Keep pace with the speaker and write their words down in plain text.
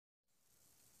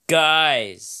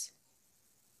Guys,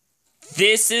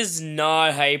 this is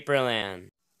not Hyperland.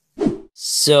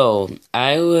 So,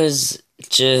 I was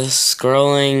just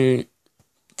scrolling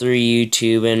through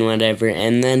YouTube and whatever,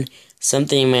 and then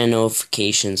something in my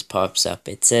notifications pops up.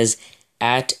 It says,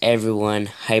 "At everyone,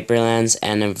 Hyperlands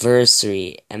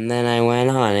anniversary." And then I went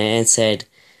on and it said,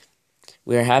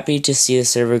 "We are happy to see the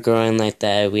server growing like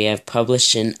that. We have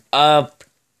published an update.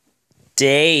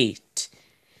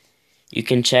 You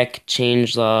can check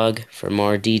changelog for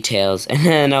more details." And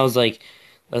then I was like,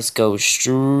 let's go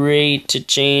straight to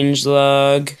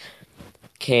changelog.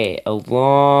 Okay, a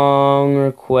long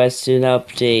requested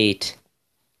update.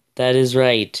 That is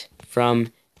right.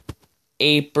 From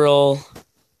April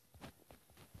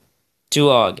to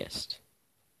August.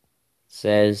 It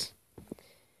says,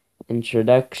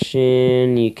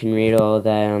 introduction. You can read all of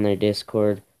that on their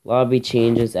Discord. Lobby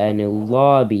changes. Add new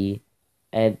lobby.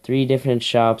 Add 3 different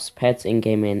shops, pets,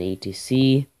 in-game, and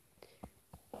etc.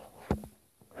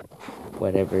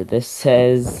 Whatever this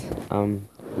says.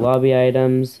 Lobby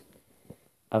items.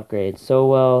 Upgrade so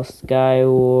well. Sky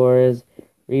Wars.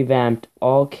 Revamped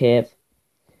all kit.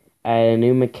 Add a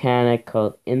new mechanic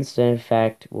called Instant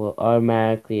Effect. Will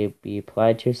automatically be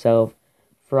applied to yourself.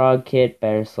 Frog kit.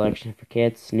 Better selection for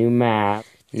kits. New map.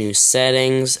 New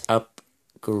settings.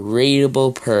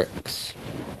 Upgradable perks.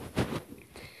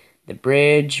 The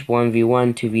bridge,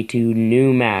 1v1, 2v2,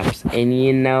 new maps. And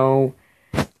you know,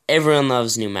 everyone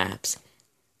loves new maps.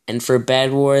 And for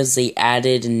Bed Wars, they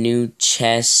added a new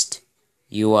chest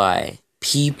UI.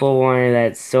 People wanted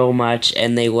that so much,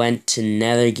 and they went to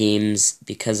Nether Games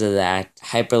because of that.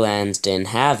 Hyperlands didn't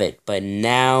have it, but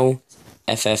now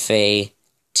FFA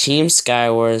Team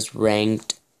Skywars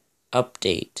ranked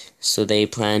update. So they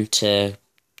plan to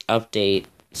update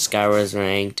Skywars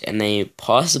ranked, and they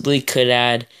possibly could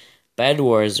add Bed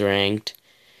Wars ranked.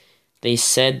 They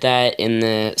said that in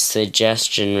the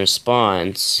suggestion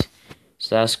response,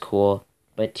 so that's cool.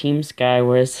 But Team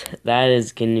Skywars, that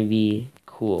is going to be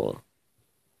cool.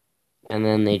 And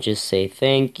then they just say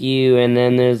thank you, and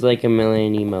then there's like a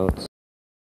million emotes.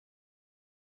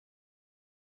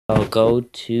 I'll go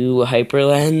to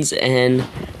Hyperlands, and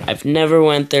I've never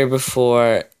went there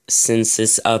before since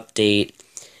this update.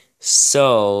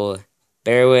 So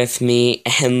bear with me,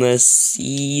 and let's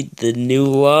see the new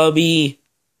lobby.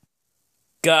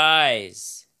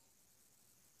 Guys,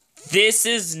 this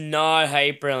is not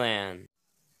Hyperland.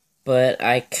 But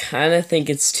I kind of think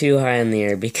it's too high in the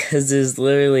air because there's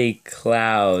literally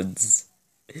clouds.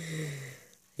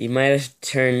 You might have to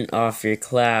turn off your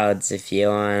clouds if you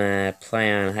want to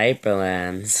play on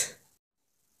Hyperlands.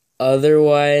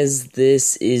 Otherwise,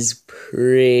 this is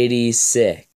pretty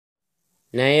sick.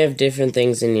 Now you have different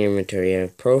things in your inventory. You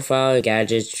have profile,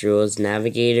 gadgets, jewels,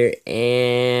 navigator,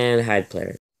 and hide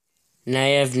player. Now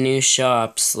you have new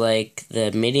shops like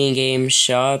the mini game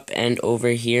shop, and over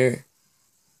here.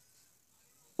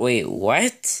 Wait,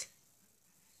 what?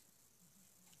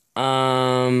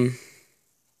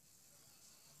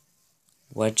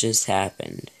 What just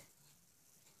happened?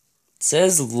 It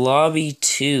says lobby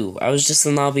 2. I was just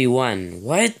in lobby 1.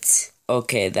 What?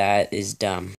 Okay, that is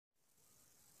dumb.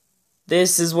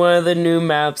 This is one of the new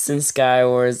maps in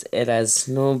Skywars. It has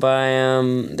snow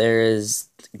biome, there is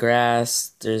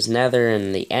grass, there's nether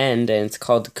in the end, and it's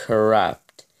called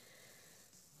Corrupt.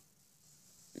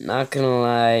 Not gonna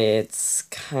lie, it's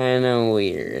kinda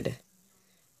weird.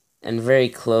 And very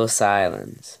close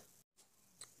islands.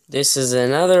 This is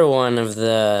another one of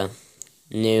the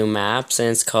new maps,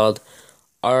 and it's called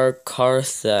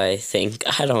Arkartha, I think.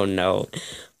 I don't know.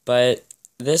 But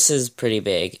this is pretty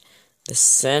big. The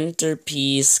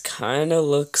centerpiece kinda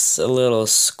looks a little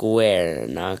square,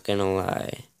 not gonna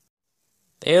lie.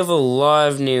 They have a lot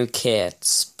of new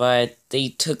kits, but they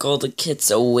took all the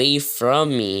kits away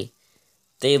from me.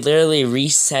 They literally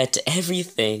reset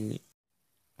everything.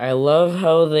 I love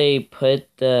how they put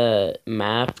the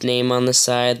map name on the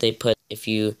side. They put, if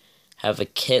you have a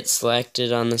kit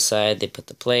selected on the side, they put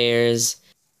the players.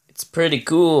 It's pretty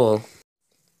cool.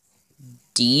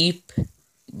 Deep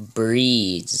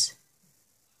Breeze.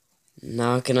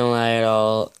 Not gonna lie at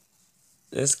all.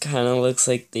 This kind of looks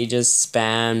like they just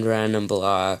spammed random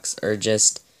blocks or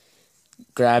just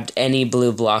grabbed any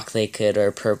blue block they could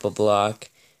or purple block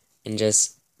and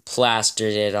just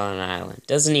plastered it on an island.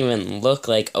 Doesn't even look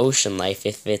like ocean life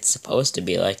if it's supposed to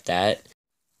be like that.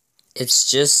 It's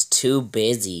just too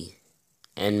busy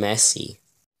and messy.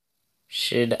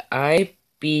 Should I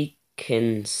be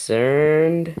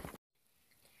concerned?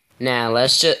 Nah,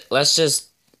 let's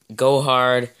just go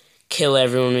hard, kill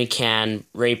everyone we can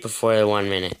right before the 1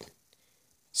 minute.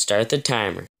 Start the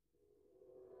timer.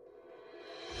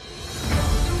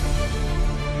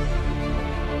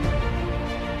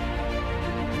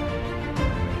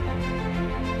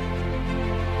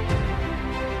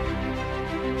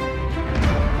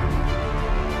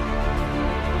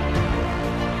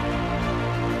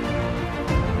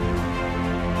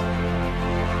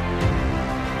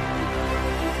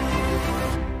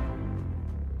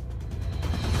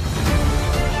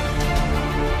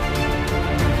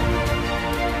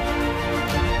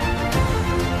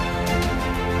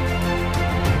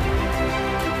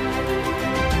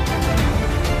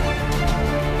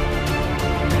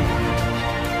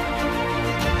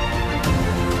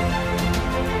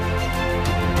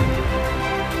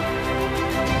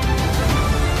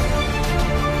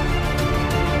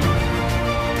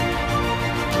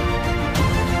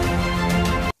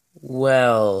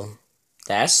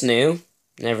 That's new.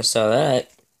 Never saw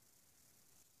that.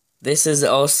 This is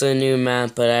also a new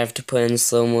map, but I have to put in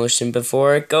slow motion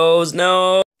before it goes.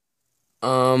 No!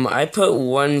 I put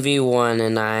 1v1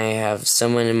 and I have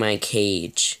someone in my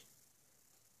cage.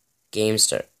 Game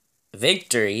start.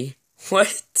 Victory?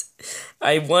 What?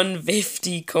 I won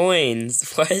 50 coins.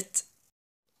 What?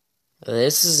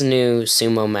 This is a new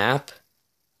sumo map.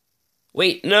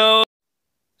 Wait, no!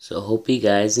 So hope you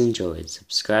guys enjoyed.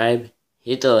 Subscribe,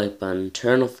 hit the like button,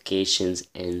 turn notifications,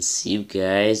 and see you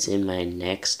guys in my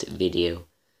next video.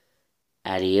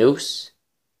 Adios,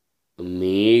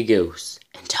 amigos.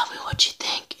 And tell me what you think.